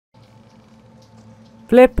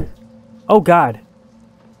Flip. Oh God.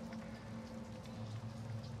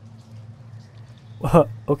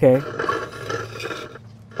 Okay.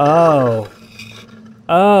 Oh.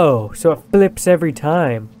 Oh, so it flips every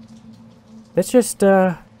time. Let's just, You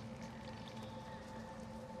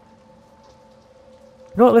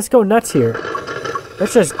know what? Let's go nuts here.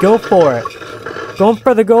 Let's just go for it. Going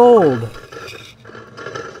for the gold.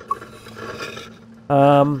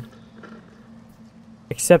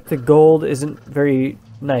 Except the gold isn't very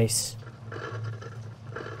nice.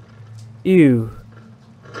 Ew.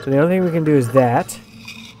 So the only thing we can do is that.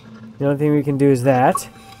 The only thing we can do is that.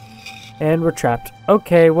 And we're trapped.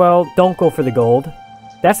 Okay, well, don't go for the gold.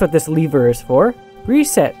 That's what this lever is for.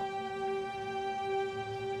 Reset.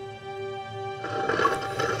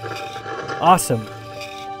 Awesome.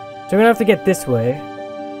 So we're gonna have to get this way.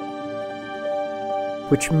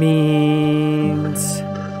 Which means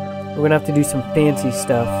we're gonna have to do some fancy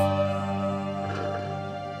stuff.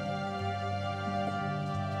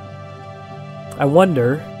 I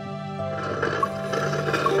wonder.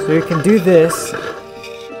 So you can do this,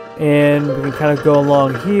 and we can kind of go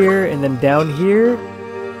along here and then down here.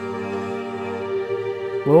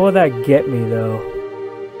 What will that get me, though?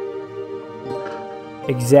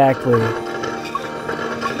 Exactly.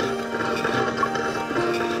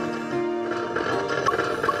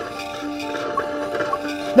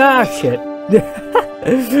 Ah, shit.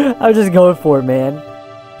 I was just going for it, man.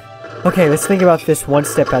 Okay, let's think about this one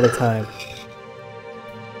step at a time.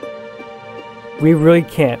 We really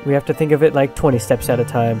can't. We have to think of it like 20 steps at a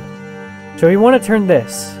time. So we want to turn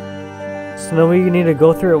this. So now we need to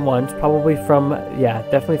go through it once. Probably from... yeah,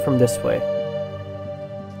 definitely from this way.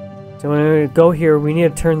 So when we go here, we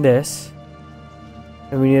need to turn this.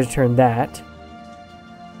 And we need to turn that.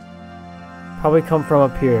 Probably come from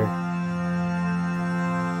up here.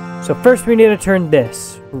 So first we need to turn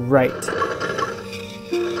this. Right.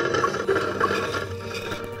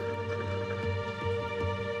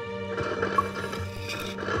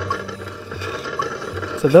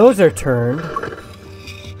 So those are turned.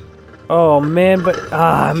 Oh man, but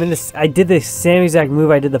I'm in this. I did the same exact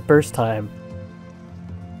move I did the first time.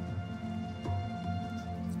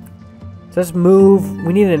 So let's move.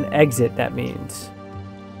 We need an exit, that means.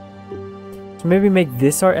 So maybe make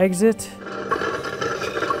this our exit.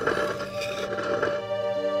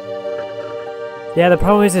 Yeah, the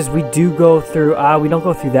problem is we do go through. We don't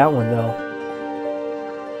go through that one though.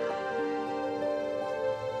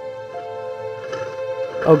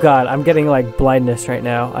 Oh god, I'm getting like blindness right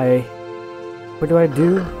now. What do I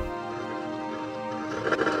do?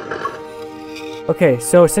 Okay,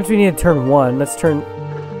 so since we need to turn one, let's turn...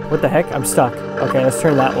 What the heck? I'm stuck. Okay, let's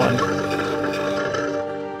turn that one.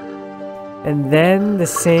 And then the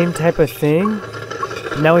same type of thing.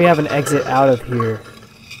 Now we have an exit out of here.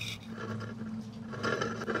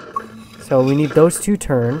 So we need those two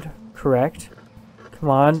turned. Correct. Come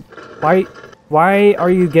on. Why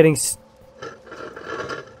are you getting...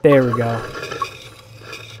 There we go.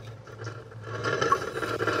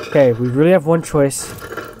 Okay, we really have one choice.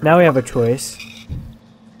 Now we have a choice.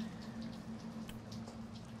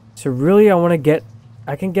 So really I want to get...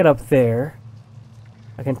 I can get up there.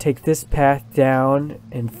 I can take this path down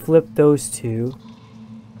and flip those two.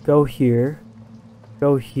 Go here.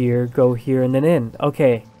 Go here. Go here and then in.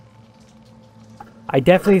 Okay. I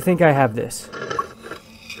definitely think I have this.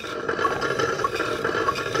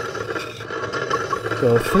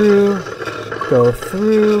 Go through. Go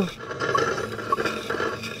through.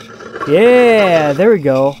 Yeah, there we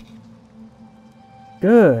go.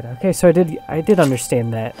 Good. Okay, so I did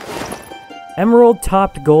understand that. Emerald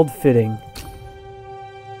topped gold fitting.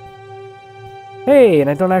 Hey, and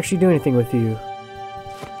I don't actually do anything with you.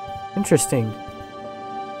 Interesting.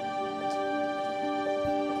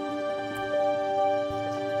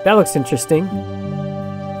 That looks interesting.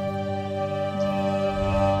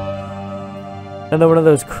 Another one of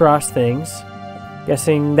those cross things.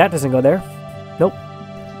 Guessing that doesn't go there. Nope.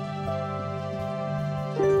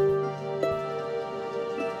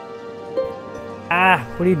 Ah,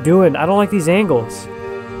 what are you doing? I don't like these angles.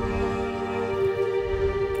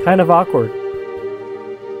 Kind of awkward.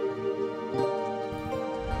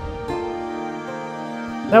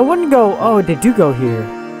 That wouldn't go... Oh, they do go here.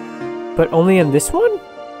 But only in this one?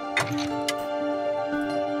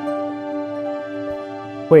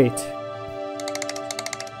 Wait.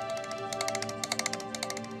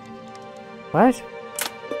 What?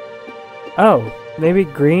 Oh, maybe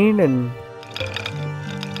green and...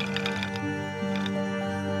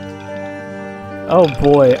 Oh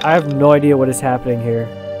boy, I have no idea what is happening here.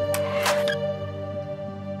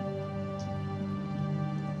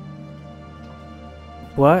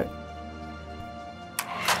 What?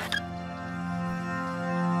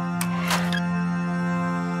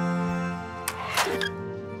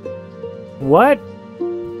 What?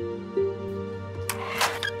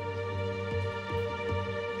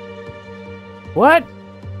 What?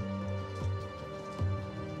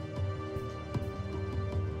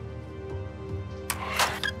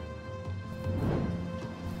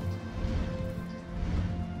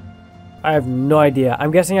 I have no idea.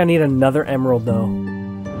 I'm guessing I need another emerald though.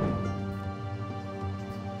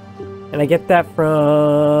 And I get that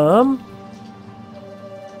from...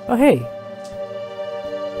 Oh, hey.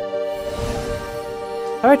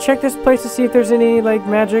 Have I checked this place to see if there's any, like,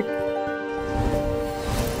 magic?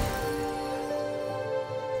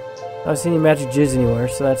 I don't see any magic jizz anywhere,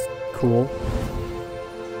 so that's cool.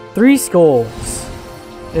 3 skulls.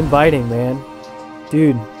 Inviting, man.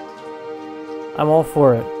 Dude. I'm all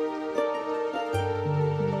for it.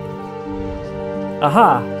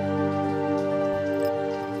 Aha!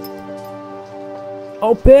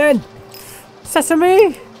 Open!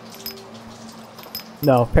 Sesame!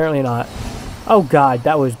 No, apparently not. Oh god,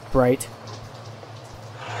 that was bright.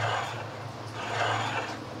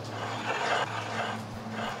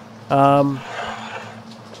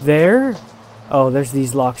 There? Oh, there's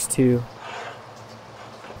these locks too.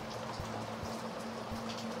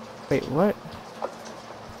 Wait, what?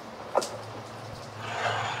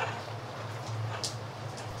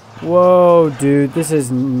 Whoa, dude, this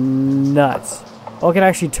is nuts. Oh, I can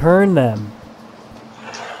actually turn them.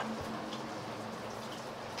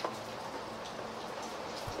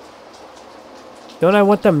 Don't I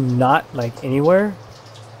want them not, like, anywhere?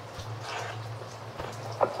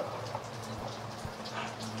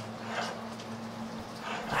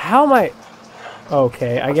 How am I...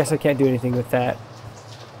 Okay, I guess I can't do anything with that.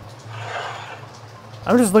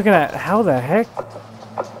 I'm just looking at... How the heck?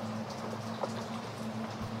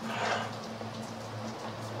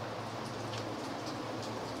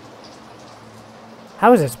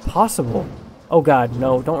 How is this possible? Oh god,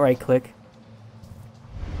 no, don't right click.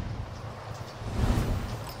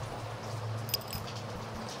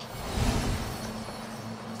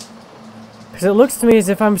 Because it looks to me as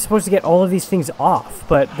if I'm supposed to get all of these things off,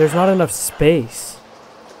 but there's not enough space.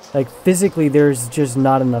 Like, physically, there's just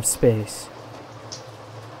not enough space.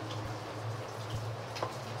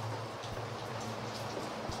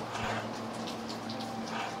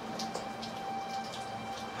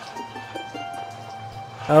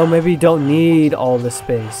 Oh, maybe you don't need all the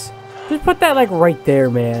space. Just put that, like, right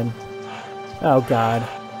there, man. Oh, God.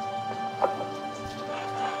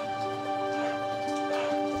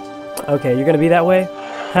 Okay, you're gonna be that way?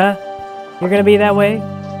 Huh? You're gonna be that way?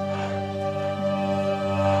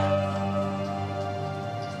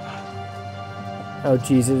 Oh,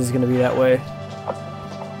 Jesus is gonna be that way.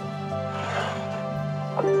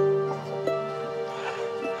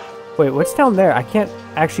 Wait, what's down there? I can't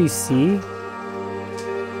actually see.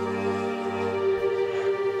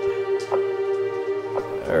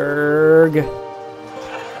 Erg.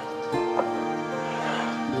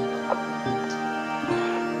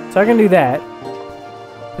 So I can do that,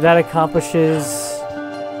 but that accomplishes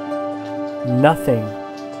nothing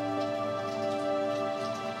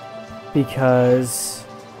because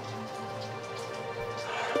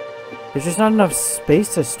there's just not enough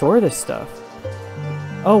space to store this stuff.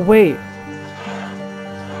 Oh, wait.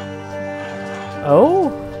 Oh?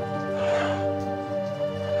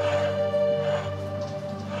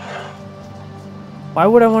 Why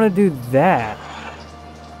would I want to do that?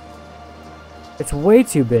 It's way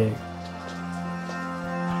too big.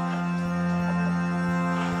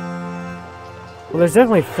 Well, there's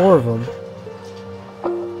definitely 4 of them.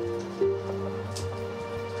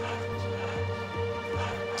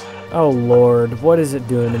 Oh Lord, what is it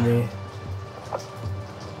doing to me?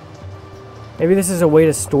 Maybe this is a way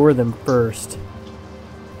to store them first.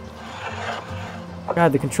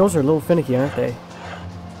 God, the controls are a little finicky, aren't they?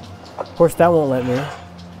 Of course, that won't let me.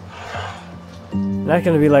 Not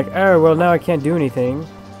gonna be like, oh, well, now I can't do anything.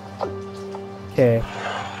 Okay.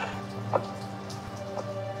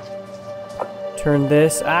 Turn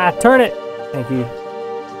this. Ah, turn it! Thank you.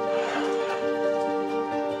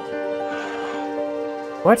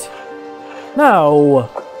 What? No!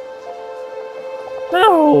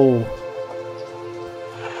 No!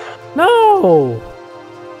 No!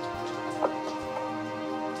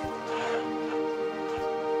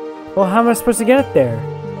 Well, how am I supposed to get it there?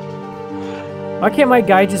 Why can't my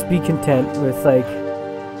guy just be content with, like...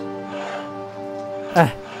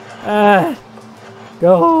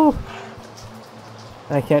 Go!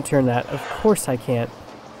 I can't turn that. Of course I can't.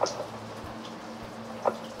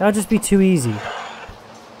 That'll just be too easy.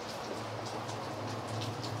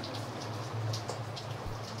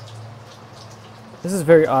 This is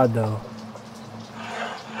very odd, though.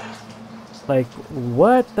 Like,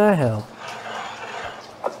 what the hell?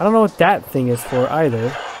 I don't know what that thing is for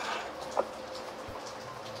either.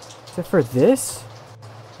 Is it for this?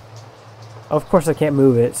 Oh, of course I can't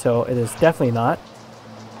move it, so it is definitely not.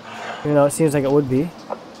 Even though it seems like it would be.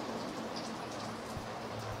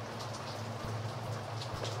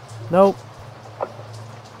 Nope.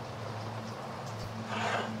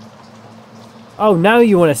 Oh, now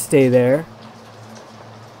you want to stay there.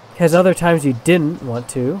 Because other times you didn't want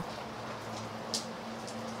to.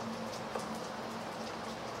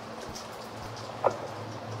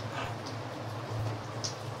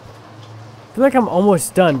 I feel like I'm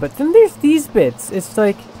almost done, but then there's these bits. It's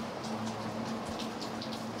like...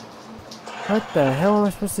 what the hell am I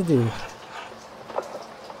supposed to do?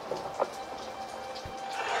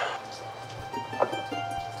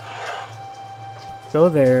 Go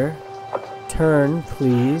there. Turn,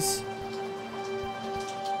 please.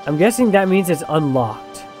 I'm guessing that means it's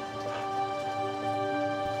unlocked.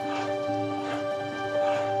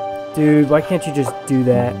 Dude, why can't you just do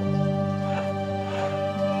that?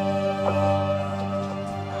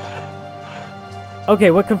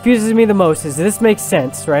 Okay, what confuses me the most is this makes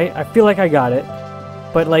sense, right? I feel like I got it.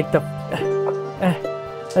 But like the...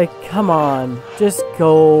 like, come on. Just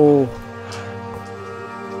go...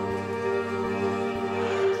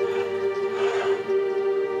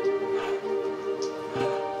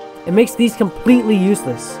 It makes these completely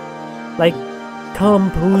useless. Like,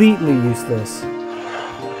 completely useless.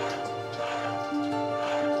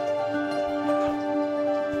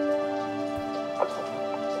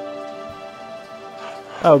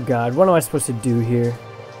 Oh god, what am I supposed to do here?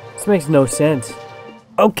 This makes no sense.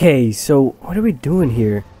 Okay, so what are we doing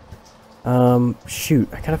here? Shoot,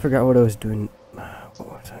 I kind of forgot what I was doing. What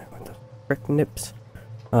was I? What the frick nips?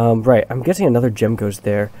 Right, I'm guessing another gem goes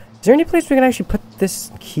there. Is there any place we can actually put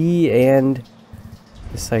this key and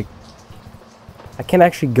this, like... I can't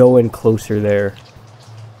actually go in closer there,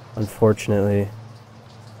 unfortunately.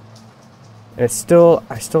 And it's still...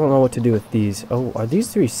 I still don't know what to do with these. Oh, are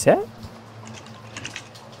these reset?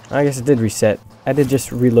 I guess it did reset. I did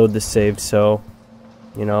just reload the save, so...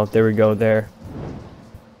 you know, there we go there.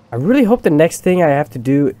 I really hope the next thing I have to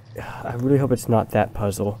do... I really hope it's not that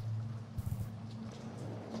puzzle.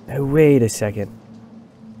 Oh, wait a second.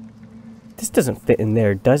 This doesn't fit in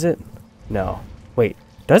there, does it? No. Wait,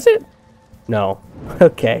 does it? No.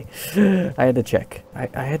 Okay. I had to check.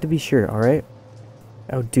 I had to be sure, alright?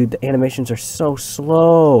 Oh, dude, the animations are so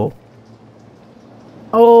slow.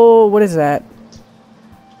 Oh, what is that?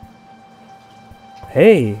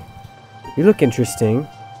 Hey, you look interesting.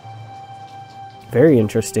 Very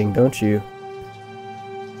interesting, don't you?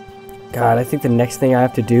 God, I think the next thing I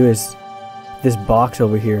have to do is this box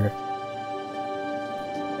over here.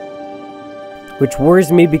 Which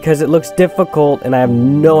worries me because it looks difficult and I have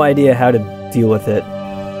no idea how to deal with it.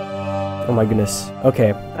 Oh my goodness.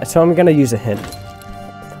 Okay, so I'm gonna use a hint.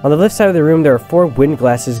 On the left side of the room there are 4 wind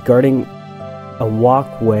glasses guarding a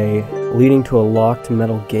walkway leading to a locked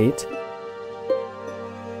metal gate.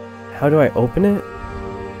 How do I open it?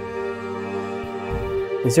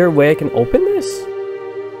 Is there a way I can open this?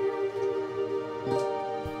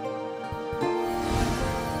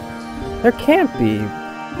 There can't be.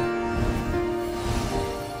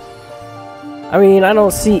 I mean, I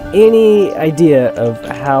don't see any idea of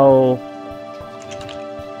how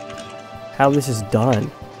this is done.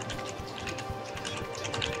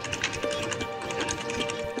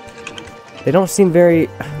 They don't seem very...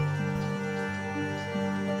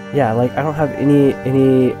 yeah, like, I don't have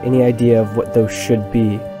any idea of what those should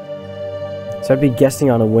be. So I'd be guessing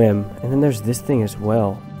on a whim. And then there's this thing as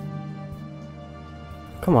well.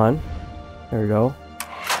 Come on. There we go.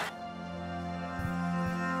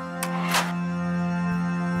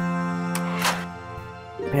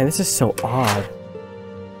 Man, this is so odd.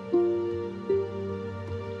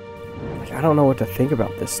 Like, I don't know what to think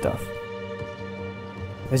about this stuff.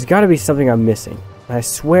 There's got to be something I'm missing. And I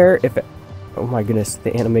swear if it... oh my goodness,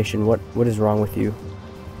 the animation. What is wrong with you?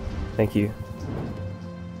 Thank you.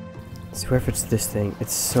 I swear if it's this thing.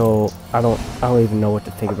 It's so... I don't even know what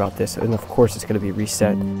to think about this. And of course it's going to be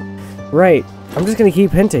reset. Right. I'm just going to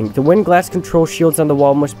keep hinting. The wind glass control shields on the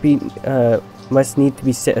wall must need to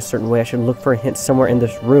be set a certain way. I should look for a hint somewhere in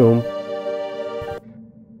this room.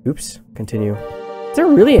 Oops. Continue. Is there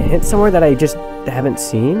really a hint somewhere that I just haven't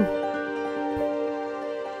seen?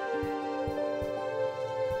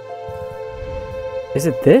 Is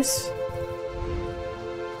it this?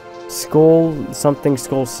 Skull something,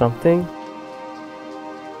 skull something?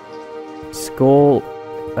 Skull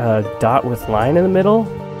dot with line in the middle?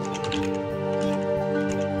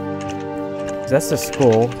 That's the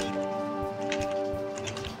skull.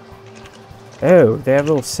 Oh, they have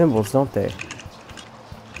little symbols, don't they?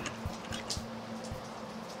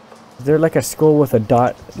 Is there like a skull with a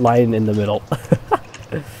dot line in the middle?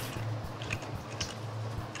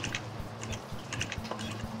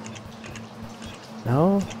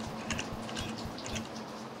 No?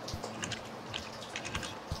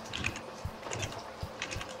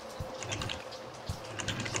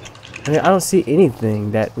 I mean, I don't see anything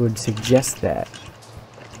that would suggest that.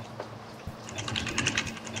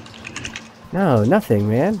 No, nothing,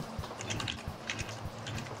 man.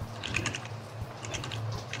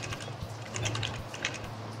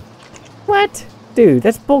 What? Dude,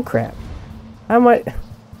 that's bullcrap. Am I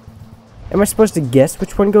supposed to guess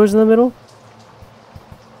which one goes in the middle?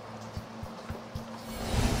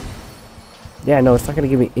 Yeah, no, it's not going to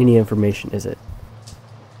give me any information, is it?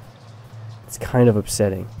 It's kind of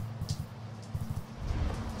upsetting.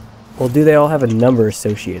 Well, do they all have a number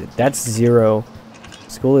associated? That's 0.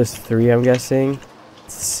 School is 3, I'm guessing.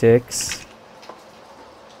 6.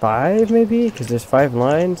 5, maybe? Because there's 5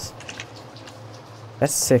 lines.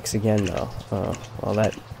 That's 6 again, though. Oh, well,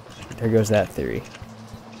 there goes that theory.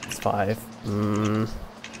 It's 5.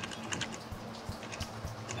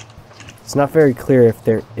 It's not very clear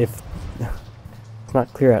it's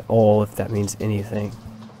not clear at all if that means anything.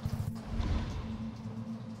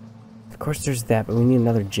 Of course there's that, but we need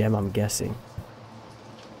another gem, I'm guessing.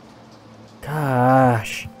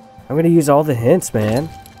 Gosh. I'm gonna use all the hints, man.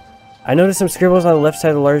 I noticed some scribbles on the left side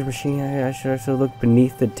of the large machine. I should also look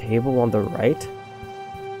beneath the table on the right.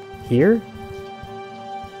 Here?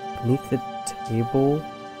 Beneath the table?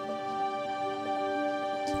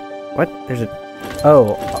 What? There's a...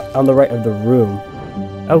 Oh, on the right of the room.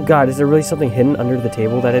 Oh god, is there really something hidden under the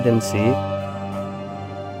table that I didn't see?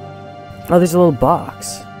 Oh, there's a little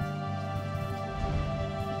box.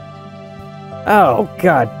 Oh,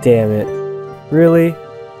 god damn it. Really?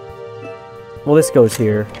 Well, this goes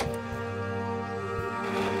here.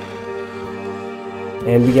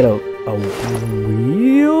 And we get a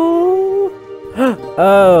wheel?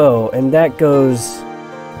 Oh, and that goes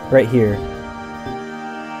right here.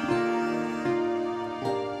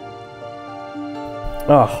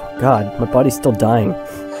 Oh, God, my body's still dying.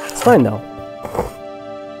 It's fine, though.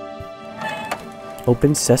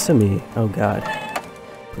 Open sesame. Oh, God.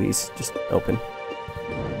 Please, just open.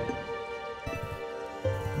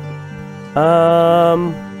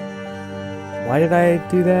 Why did I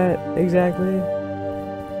do that exactly?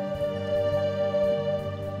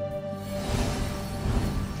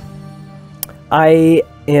 I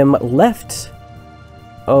am left.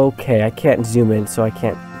 Okay, I can't zoom in, so I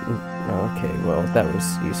can't. Okay, well, that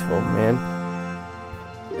was useful, man.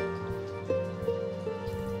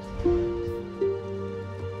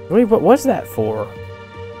 Wait, what was that for?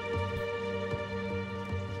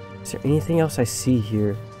 Is there anything else I see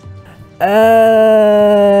here? Oh!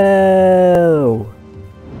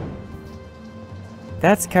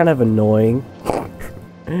 That's kind of annoying.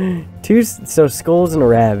 So skulls and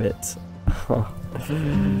rabbits.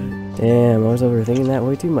 Damn, I was overthinking that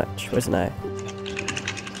way too much, wasn't I?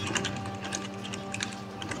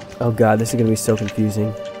 Oh god, this is gonna be so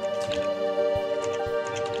confusing.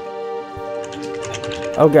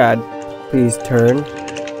 Oh god, please turn.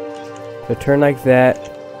 So turn like that.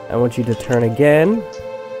 I want you to turn again.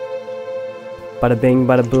 Bada bing,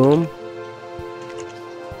 bada boom.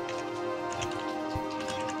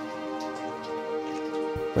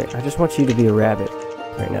 Wait, I just want you to be a rabbit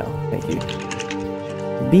right now. Thank you.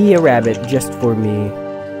 Be a rabbit just for me.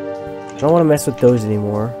 I don't want to mess with those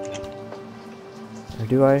anymore. Or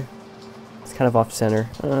do I? It's kind of off center.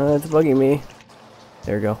 It's bugging me.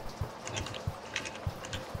 There we go.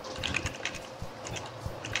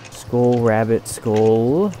 Skull, rabbit,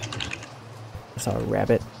 skull. I saw a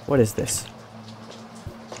rabbit. What is this?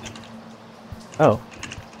 Oh.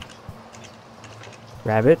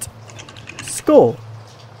 Rabbit. Skull.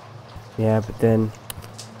 Yeah, but then...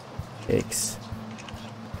 Yikes.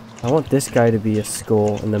 I want this guy to be a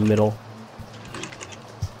skull in the middle.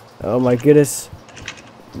 Oh my goodness.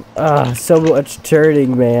 Ah, so much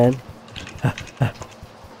turning, man.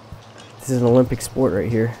 This is an Olympic sport right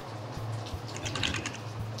here.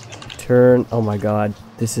 Turn. Oh my god.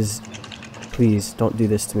 This is... Please, don't do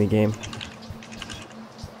this to me, game.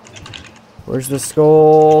 Where's the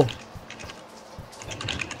skull?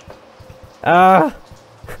 Ah!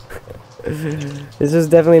 This is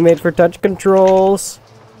definitely made for touch controls.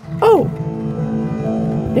 Oh!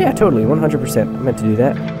 Yeah, totally, 100%. I meant to do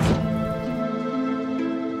that.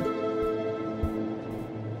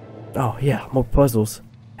 Oh, yeah, more puzzles.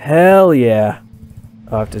 Hell yeah!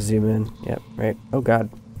 I'll have to zoom in. Yep, right. Oh god.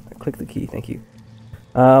 I clicked the key, thank you.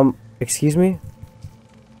 Excuse me?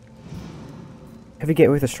 Heavy gate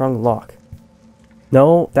with a strong lock.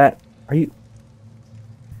 No, that... Are you...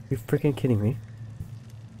 You freaking kidding me?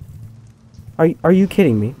 Are you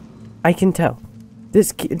kidding me? I can tell.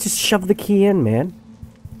 This key, just shove the key in, man.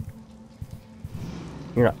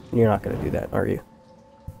 You're not gonna do that, are you?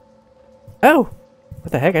 Oh!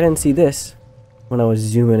 What the heck? I didn't see this when I was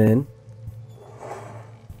zooming in.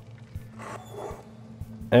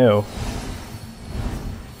 Oh.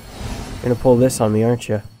 You're gonna pull this on me, aren't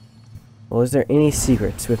you? Well, is there any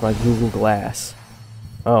secrets with my Google Glass?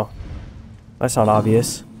 Oh. That's not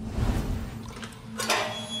obvious.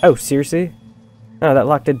 Oh, seriously? Oh, that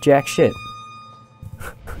lock did jack shit.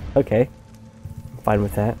 Okay. I'm fine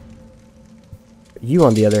with that. You,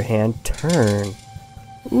 on the other hand, turn.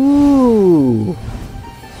 Ooh.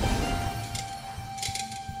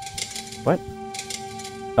 What?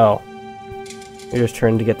 Oh. You're just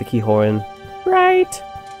trying to get the keyhole in. Right.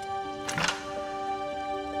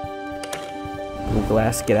 Google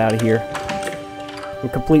Glass, get out of here.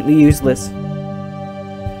 You're completely useless.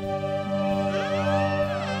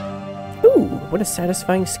 Ooh, what a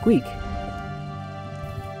satisfying squeak.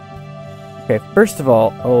 Okay, first of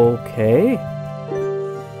all, okay.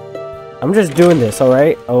 I'm just doing this,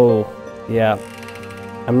 alright? Oh, yeah.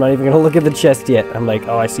 I'm not even gonna look at the chest yet. I'm like,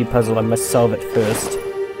 oh, I see puzzle, I must solve it first.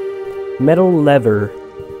 Metal lever.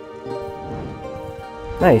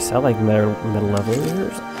 Nice, I like metal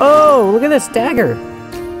levers. Oh, look at this dagger!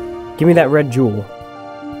 Give me that red jewel.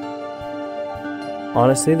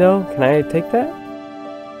 Honestly though, can I take that?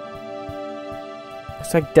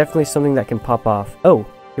 Looks like definitely something that can pop off. Oh,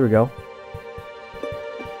 here we go.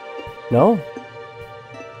 No?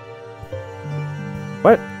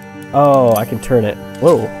 What? Oh, I can turn it.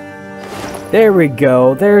 Whoa. There we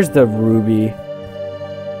go. There's the ruby.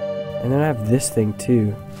 And then I have this thing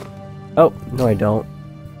too. Oh, no I don't.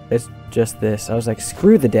 It's just this. I was like,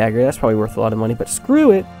 screw the dagger. That's probably worth a lot of money, but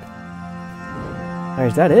screw it. Alright,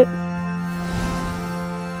 is that it?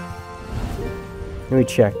 Let me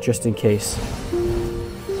check, just in case.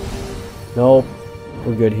 Nope.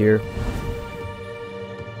 We're good here.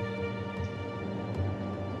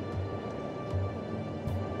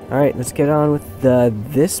 Alright, let's get on with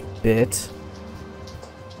this bit.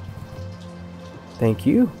 Thank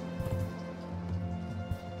you.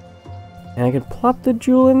 And I can plop the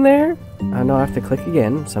jewel in there. I know I have to click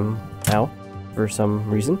again somehow, for some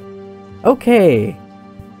reason. Okay.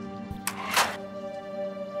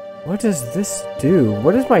 What does this do?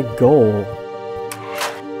 What is my goal?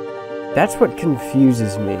 That's what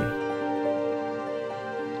confuses me.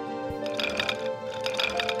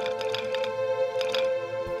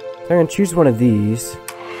 So I'm gonna choose one of these.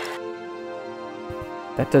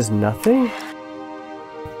 That does nothing?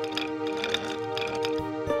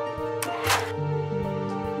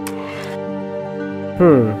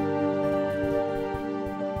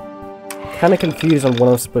 Kinda confused on what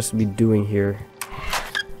I'm supposed to be doing here.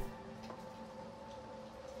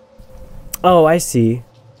 Oh, I see.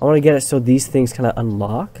 I want to get it so these things kind of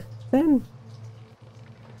unlock, then?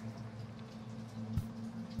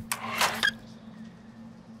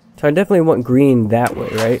 So I definitely want green that way,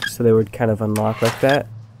 right? So they would kind of unlock like that.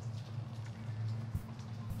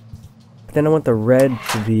 But then I want the red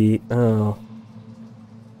to be... oh.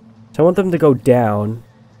 So I want them to go down.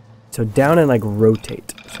 So down and like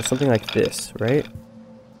rotate. So something like this, right?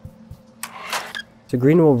 So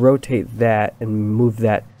green will rotate that and move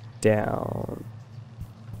that down.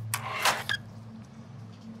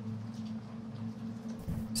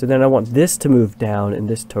 So then I want this to move down and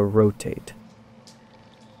this to rotate.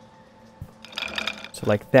 So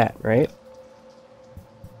like that, right?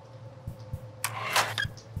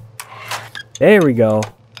 There we go.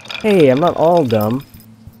 Hey, I'm not all dumb.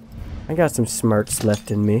 I got some smarts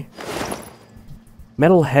left in me.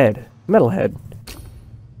 Metal head. Metal head.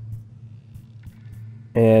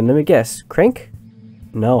 And let me guess. Crank?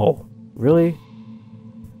 No. Really?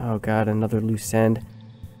 Oh god, another loose end.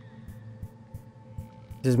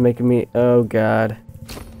 This is making me... oh god.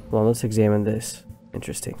 Well, let's examine this.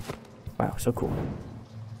 Interesting. Wow, so cool.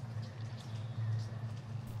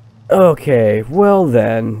 Okay, well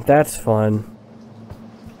then. That's fun.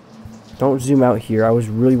 Don't zoom out here. I was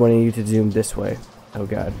really wanting you to zoom this way. Oh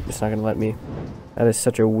god, it's not gonna let me. That is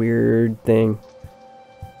such a weird thing.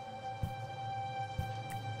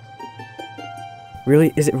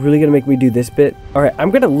 Really? Is it really gonna make me do this bit? Alright,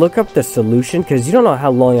 I'm gonna look up the solution because you don't know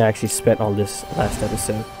how long I actually spent on this last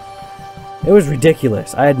episode. It was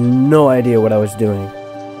ridiculous. I had no idea what I was doing.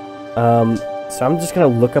 So I'm just gonna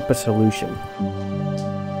look up a solution.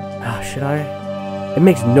 Should I? It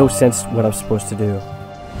makes no sense what I'm supposed to do.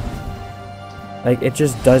 Like, it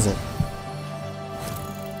just doesn't.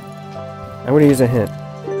 I'm gonna use a hint.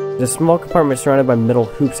 There's a small compartment surrounded by metal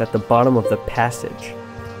hoops at the bottom of the passage.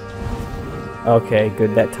 Okay,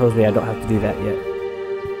 good. That tells me I don't have to do that yet.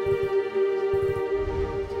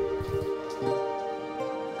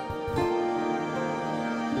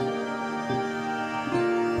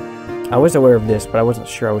 I was aware of this, but I wasn't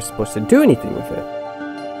sure I was supposed to do anything with it.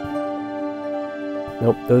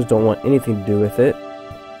 Nope, those don't want anything to do with it.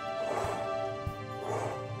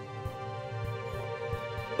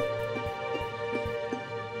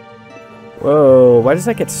 Whoa, why does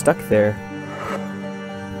that get stuck there?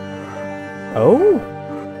 Oh?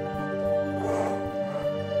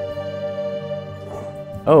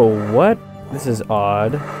 Oh, what? This is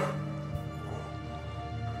odd.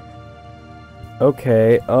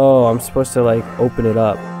 Okay, oh, I'm supposed to, like, open it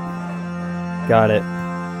up. Got it.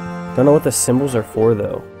 Don't know what the symbols are for,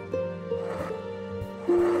 though.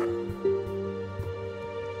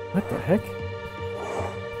 What the heck?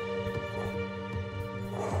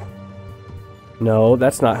 No,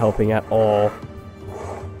 that's not helping at all.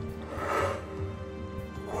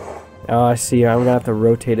 Oh, I see. I'm gonna have to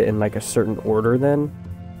rotate it in, like, a certain order, then.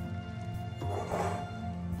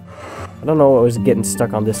 I don't know what was getting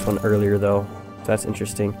stuck on this one earlier, though. So that's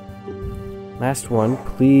interesting. Last one.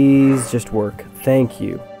 Please just work. Thank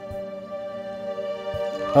you.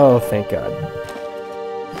 Oh, thank God.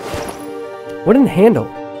 Wooden handle.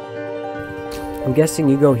 I'm guessing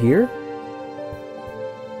you go here?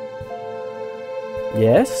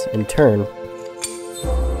 Yes, and turn.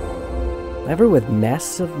 Lever with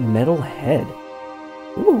massive metal head.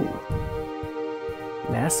 Ooh.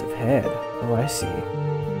 Massive head. Oh, I see.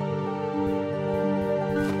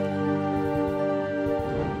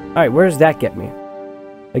 Alright, where does that get me?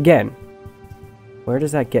 Again. Where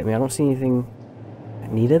does that get me? I don't see anything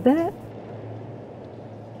that needed that?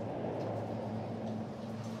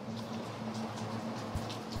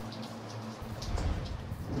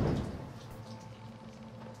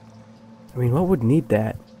 I mean, what would need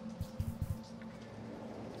that?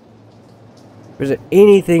 Is there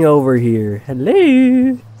anything over here?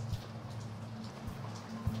 Hello?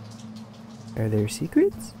 Are there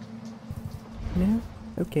secrets? No?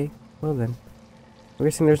 Okay, well then. I'm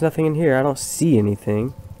guessing there's nothing in here. I don't see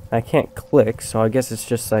anything. I can't click, so I guess it's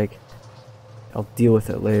just like... I'll deal with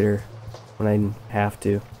it later when I have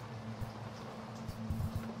to.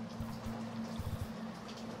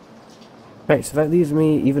 Right, so that leaves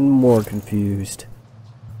me even more confused.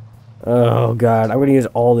 Oh god, I'm gonna use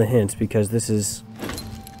all the hints because this is...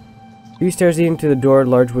 Few stairs leading to the door,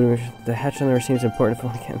 large window. The hatch on there seems important if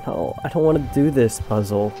I can't. No, I don't want to do this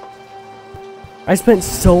puzzle. I spent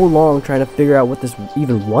so long trying to figure out what this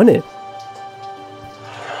even wanted.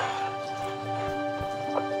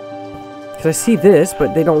 Because I see this,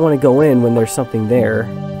 but they don't want to go in when there's something there.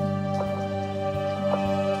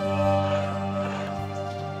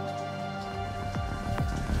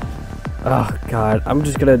 Oh god, I'm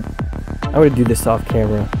gonna do this off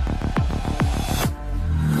camera.